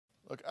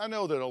Look, I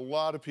know that a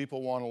lot of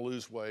people want to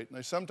lose weight, and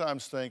they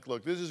sometimes think,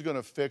 look, this is going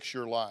to fix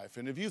your life.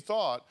 And if you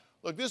thought,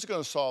 look, this is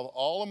going to solve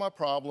all of my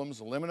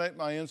problems, eliminate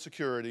my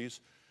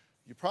insecurities,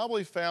 you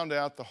probably found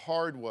out the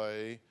hard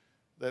way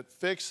that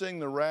fixing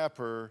the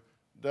wrapper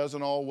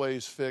doesn't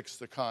always fix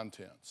the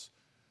contents.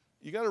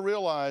 You got to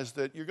realize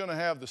that you're going to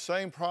have the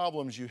same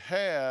problems you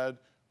had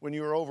when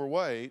you were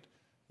overweight,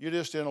 you're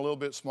just in a little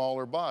bit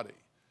smaller body.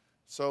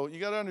 So you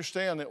got to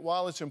understand that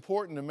while it's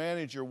important to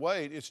manage your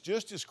weight, it's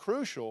just as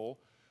crucial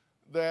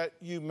that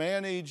you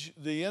manage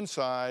the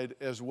inside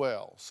as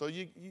well. So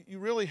you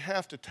really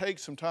have to take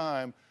some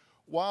time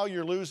while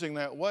you're losing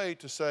that weight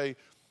to say,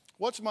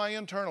 what's my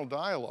internal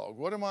dialogue?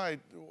 What am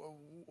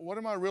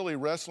I really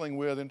wrestling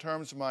with in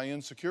terms of my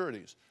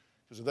insecurities?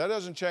 Because if that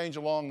doesn't change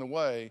along the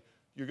way,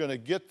 you're going to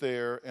get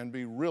there and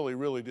be really,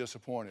 really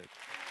disappointed.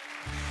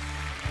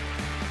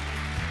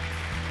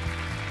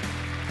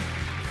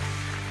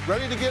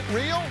 Ready to get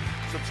real?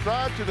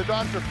 Subscribe to the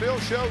Dr. Phil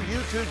Show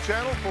YouTube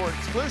channel for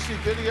exclusive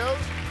videos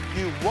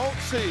you won't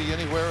see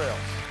anywhere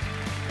else.